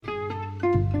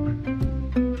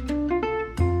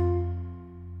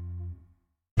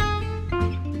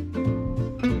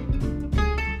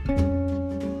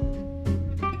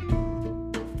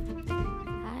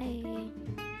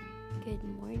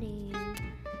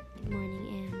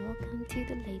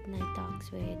Late Night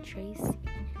Talks with Tracy.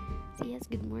 So yes,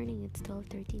 good morning. It's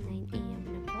 12:39 a.m.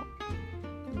 na po.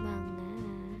 Mga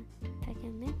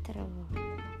taga-metro.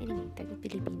 Anyway,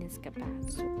 taga-Pilipinas ka pa.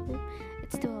 So,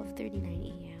 it's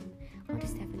 12:39 a.m. on the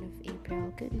 7th of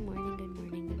April. Good morning, good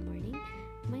morning, good morning.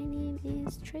 My name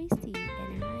is Tracy,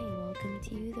 and I welcome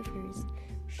to you the first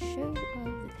show.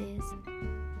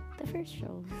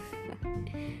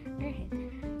 Alright,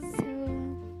 so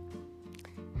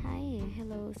hi,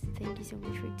 hello, thank you so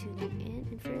much for tuning in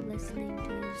and for listening to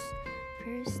this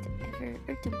to my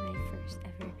first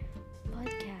ever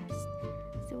podcast.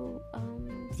 So,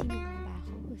 sino nga ba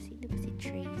ako? Sino ba si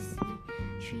Tracy?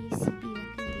 Tracy bilang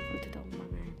hindi ko totoong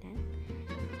pangalan.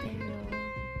 Pero,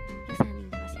 nasanay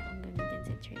na kasi akong gamitin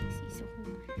sa Tracy. So,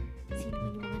 kung sino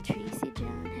man yung mga Tracy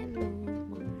dyan, hello,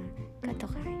 mga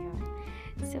katokayo.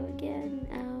 So, again,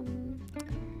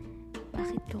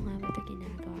 bakit ko nga ba ito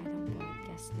ginagawa ng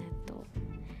podcast na to?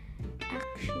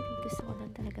 Actually, gusto ko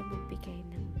lang talaga magbigay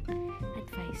ng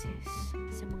advices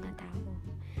sa mga tao.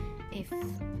 If,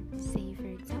 say for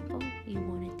example, you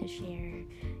wanted to share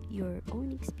your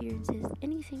own experiences,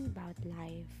 anything about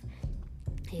life,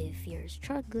 if you're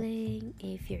struggling,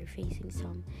 if you're facing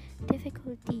some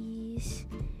difficulties,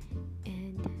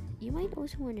 and you might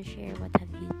also want to share what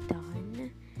have you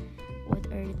done, what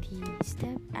are the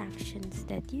step actions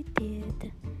that you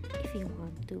did, if you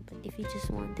want to. But if you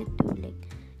just wanted to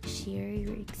share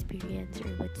your experience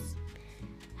or what's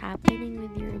happening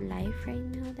with your life right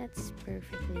now, that's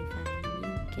perfectly fine.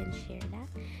 You can share that,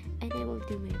 and I will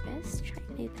do my best, try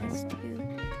my best to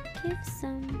give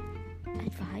some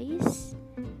advice.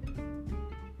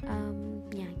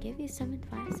 Give you some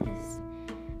advices.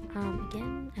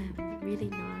 Again,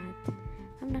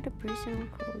 I'm not a personal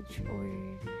coach, or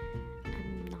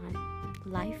I'm not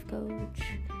life coach.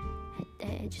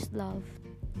 I just love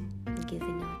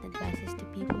giving out advices to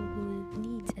people who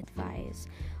needs advice,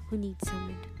 who need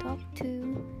someone to talk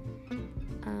to.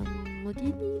 What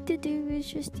you need to do is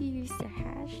just use the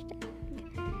hashtag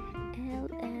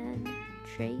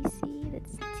LNTracy,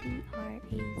 that's TRACEY.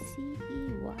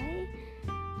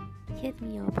 Hit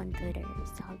me up on Twitter,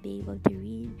 so I'll be able to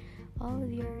read all of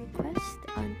your requests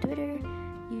on Twitter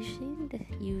using the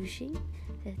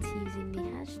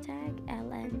hashtag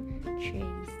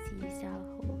LNTracy. So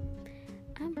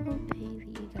I'm hoping that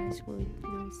you guys would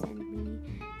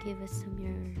give us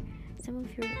some of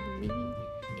your maybe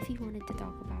if you wanted to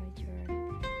talk about your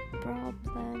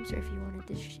problems, or if you wanted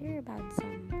to share about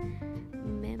some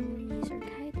memories, or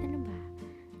kahit ano ba,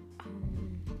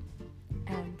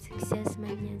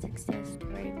 success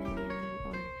story man yan,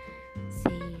 or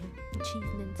say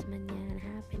achievements man yan,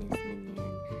 happiness man yan,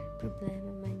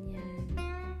 problema man yan,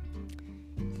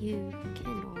 you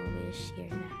can always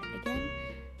share that. Again,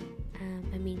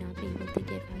 I may not be able to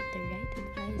give out the right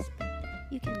advice, but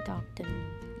you can talk to me,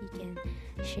 you can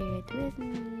share it with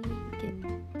me, you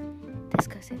can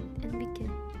discuss it, and we can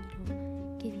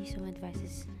give you some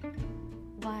advices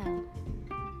while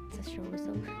sa show.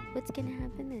 So what's gonna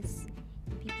happen is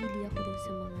pipili ako dun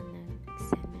sa mga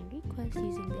nag-send ng request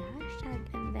using the hashtag,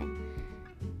 and then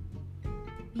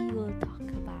we will talk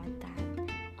about that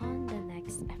on the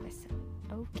next episode.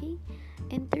 Okay?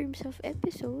 In terms of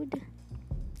episode,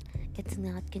 it's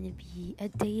not gonna be a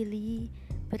daily,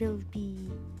 but it'll be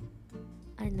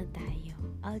alternate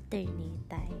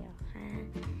tayo, ha?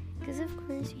 Because of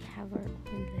course we have our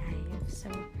own life,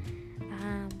 so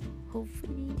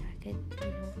hopefully I could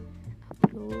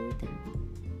upload.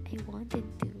 I wanted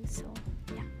to, so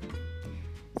yeah.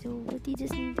 So what you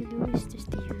just need to do is just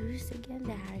to use again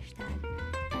the hashtag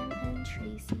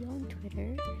LNTracy on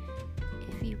Twitter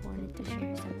if you wanted to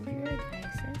share some of your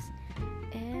advices,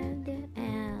 and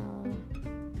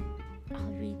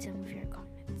I'll read some of your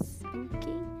comments.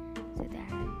 Okay, so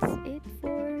that's it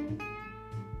for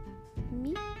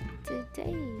me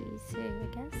today. So I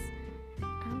guess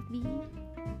I'll be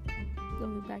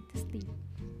going back to sleep.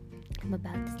 I'm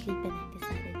about to sleep, and I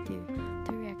decided to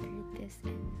record this,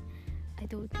 and I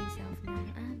told myself na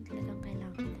talagang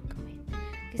kailangan ko na gawin,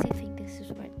 kasi I think this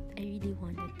is what I really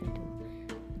wanted to do,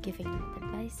 giving out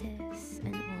advices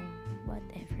and all,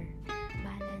 whatever,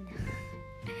 bahala na.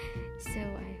 So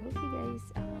I hope you guys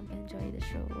enjoy the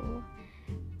show.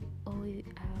 I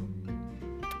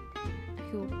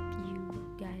hope you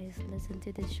guys listen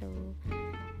to the show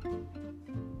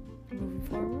moving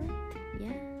forward.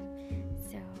 Yeah,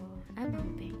 so I'm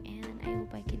hoping, and I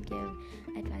hope I can give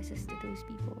advices to those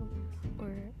people,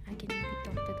 or I can maybe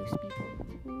talk to those people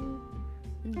who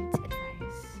needs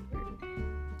advice, or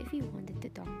if you wanted to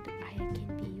talk to, I can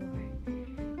be your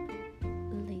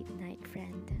late night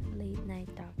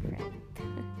talk friend.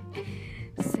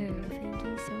 So thank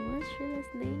you so much for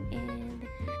listening.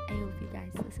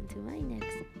 listen to my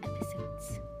next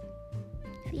episodes.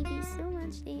 Thank you so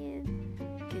much, and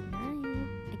good night.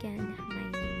 Again,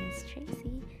 my name is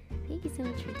Tracy. Thank you so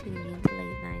much for tuning in to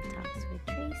Late Night Talks with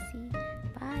Tracy.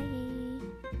 Bye.